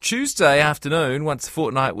Tuesday afternoon, once a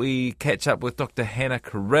fortnight, we catch up with Dr. Hannah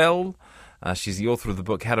Korrel. She's the author of the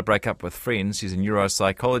book How to Break Up with Friends. She's a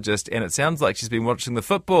neuropsychologist, and it sounds like she's been watching the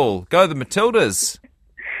football. Go the Matildas!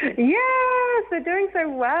 Yes, they're doing so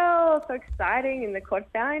well. So exciting in the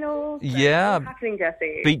quarterfinals. Yeah, what's happening,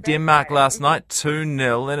 Jesse? beat Denmark last night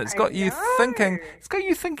 2-0, and it's got you thinking. It's got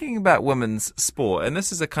you thinking about women's sport, and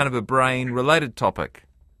this is a kind of a brain-related topic.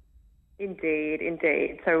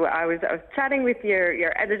 Indeed. So I was chatting with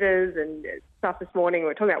your editors and stuff this morning. We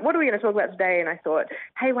were talking about what are we going to talk about today, and I thought,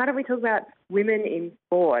 hey, why don't we talk about women in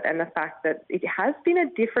sport and the fact that it has been a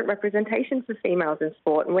different representation for females in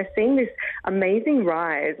sport, and we're seeing this amazing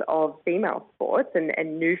rise of female sports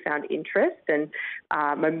and newfound interest and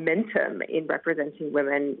momentum in representing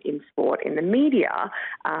women in sport in the media,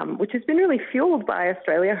 which has been really fueled by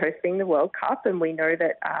Australia hosting the World Cup, and we know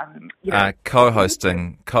that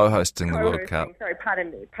co-hosting the World Cup. Sorry,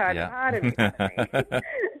 pardon me.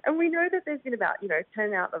 And we know that there's been about,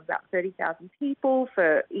 turnout of about 30,000 people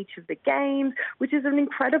for each of the games, which is an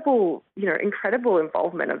incredible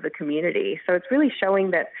involvement of the community. So it's really showing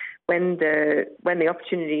that when the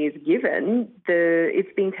opportunity is given, it's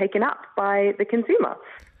being taken up by the consumer,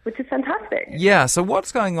 which is fantastic. Yeah. So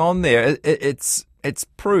what's going on there? It's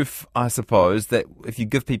proof, I suppose, that if you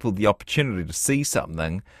give people the opportunity to see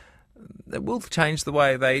something, it will change the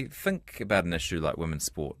way they think about an issue like women's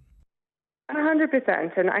sport.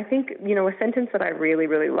 100%. And I think, a sentence that I really,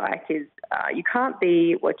 really like is, you can't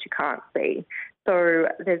be what you can't see. So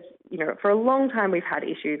there's, for a long time we've had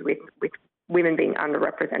issues with women being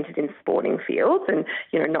underrepresented in sporting fields and,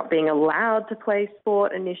 not being allowed to play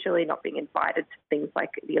sport initially, not being invited to things like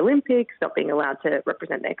the Olympics, not being allowed to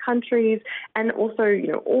represent their countries, and also,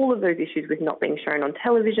 all of those issues with not being shown on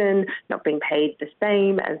television, not being paid the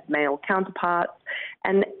same as male counterparts.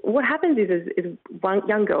 And what happens is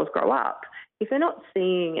young girls grow up. If they're not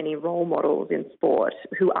seeing any role models in sport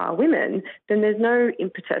who are women, then there's no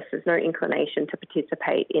impetus, there's no inclination to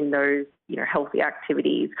participate in those, healthy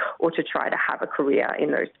activities or to try to have a career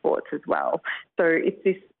in those sports as well. So it's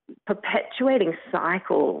this perpetuating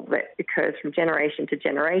cycle that occurs from generation to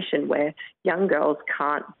generation where young girls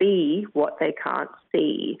can't be what they can't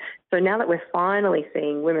see. So now that we're finally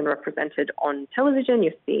seeing women represented on television,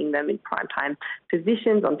 you're seeing them in primetime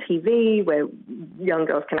positions on TV where young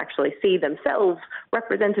girls can actually see themselves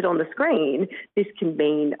represented on the screen, this can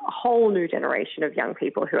mean a whole new generation of young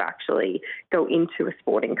people who actually go into a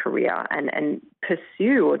sporting career and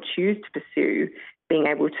pursue or choose to pursue being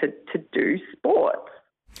able to do sports.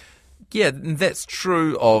 Yeah, that's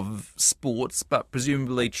true of sports, but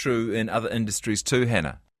presumably true in other industries too,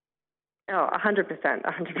 Hannah. Oh, 100%.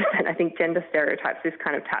 I think gender stereotypes, this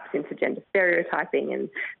kind of taps into gender stereotyping, and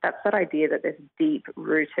that's that idea that there's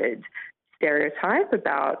deep-rooted stereotype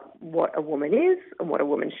about what a woman is and what a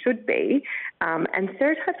woman should be. And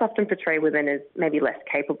stereotypes often portray women as maybe less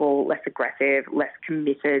capable, less aggressive, less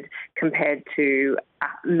committed compared to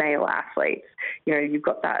male athletes. You've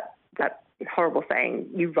got that horrible saying,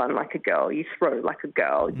 you run like a girl, you throw like a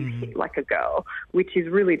girl, you hit like a girl, which is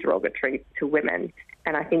really derogatory to women.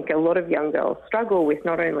 And I think a lot of young girls struggle with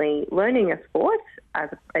not only learning a sport, as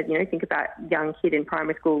think about a young kid in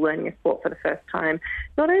primary school learning a sport for the first time.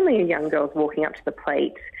 Not only are young girls walking up to the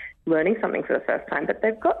plate learning something for the first time, but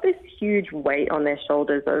they've got this huge weight on their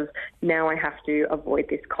shoulders of, now I have to avoid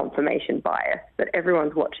this confirmation bias, that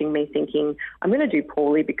everyone's watching me thinking, I'm going to do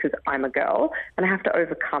poorly because I'm a girl, and I have to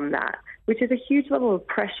overcome that, which is a huge level of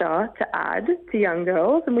pressure to add to young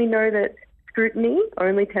girls. And we know that scrutiny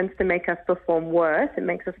only tends to make us perform worse. It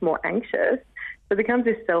makes us more anxious. So it becomes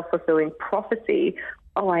this self-fulfilling prophecy.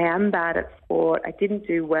 Oh, I am bad at sport. I didn't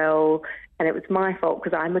do well. And it was my fault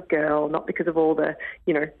because I'm a girl, not because of all the,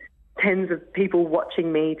 tens of people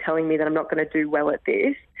watching me telling me that I'm not going to do well at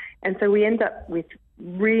this. And so we end up with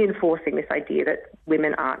reinforcing this idea that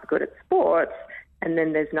women aren't good at sports. And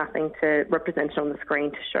then there's nothing to represent on the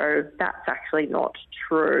screen to show that's actually not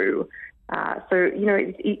true. So,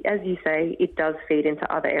 as you say, it does feed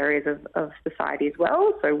into other areas of society as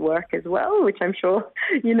well, so work as well, which I'm sure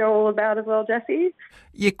you know all about as well, Jesse.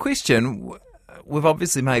 Yeah, question. We've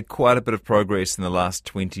obviously made quite a bit of progress in the last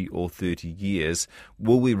 20 or 30 years.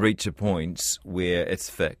 Will we reach a point where it's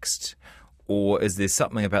fixed? Or is there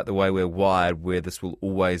something about the way we're wired where this will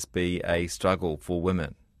always be a struggle for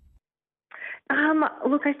women?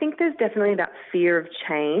 Look, I think there's definitely that fear of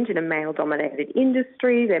change in a male-dominated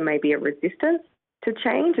industry. There may be a resistance to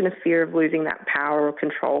change, and a fear of losing that power or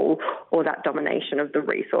control or that domination of the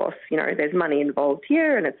resource. You know, there's money involved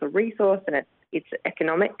here, and it's a resource, and it's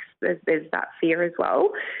economics. There's that fear as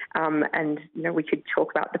well. And, you know, we could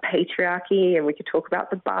talk about the patriarchy, and we could talk about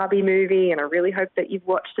the Barbie movie, and I really hope that you've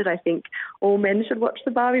watched it. I think all men should watch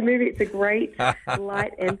the Barbie movie. It's a great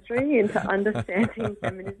light entry into understanding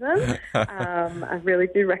feminism. I really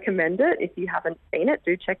do recommend it. If you haven't seen it,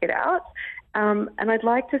 do check it out. And I'd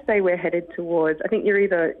like to say we're headed towards, I think you're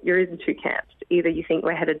in two camps. Either you think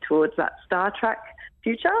we're headed towards that Star Trek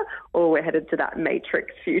future, or we're headed to that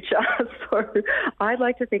Matrix future. So I'd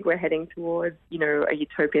like to think we're heading towards, you know, a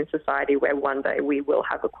utopian society where one day we will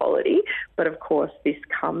have equality. But of course, this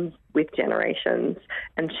comes with generations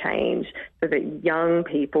and change, so that young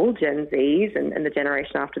people, Gen Zs and the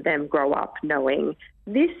generation after them, grow up knowing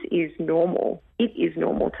this is normal. It is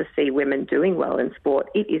normal to see women doing well in sport.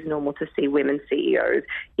 It is normal to see women CEOs.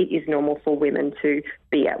 It is normal for women to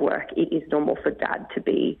be at work. It is normal for dad to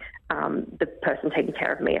be the person taking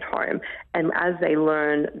care of me at home. And as they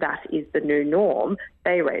learn that is the new norm,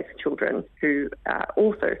 they raise children who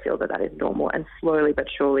also feel that that is normal. And slowly but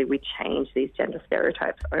surely we change these gender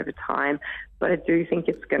stereotypes over time. But I do think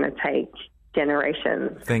it's going to take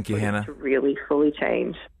generations Thank you, Hannah. to really fully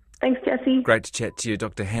change. Thanks, Jesse. Great to chat to you,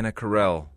 Dr. Hannah Korrel.